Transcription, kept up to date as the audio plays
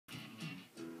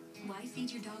Why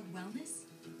feed your dog wellness?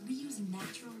 We use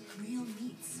natural, real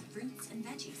meats, fruits, and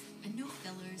veggies, and no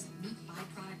fillers, meat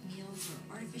byproduct meals,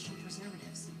 or artificial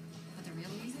preservatives. But the real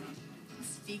reason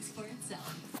speaks for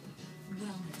itself.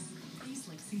 Wellness,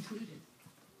 facelifts included.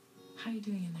 How you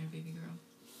doing in there, baby girl?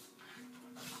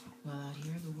 Well, out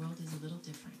here, the world is a little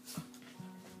different.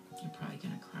 You're probably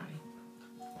gonna cry.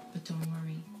 But don't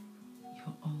worry,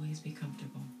 you'll always be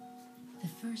comfortable. The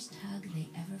first hug they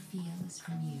ever feel is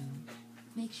from you.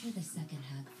 Make sure the second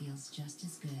hug feels just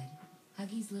as good.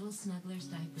 Huggies Little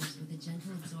Snugglers diapers with a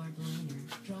gentle absorb liner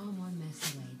draw more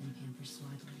mess away than Pampers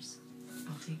Swaddlers.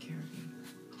 I'll take care of you.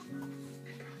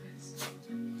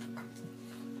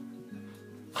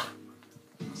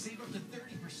 Save up to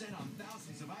 30% on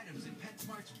thousands of items in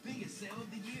PetSmart's biggest sale of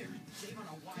the year. Save on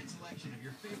a wide selection of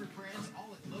your favorite brands,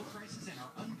 all at low prices and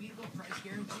our unbeatable price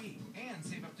guarantee. And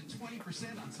save up to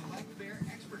 20% on select Bear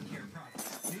Expert Care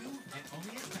products. New and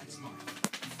only at PetSmart.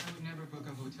 I would never book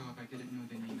a hotel if I didn't know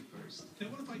the name first. Now,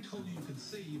 what if I told you you could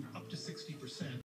save up to 60%?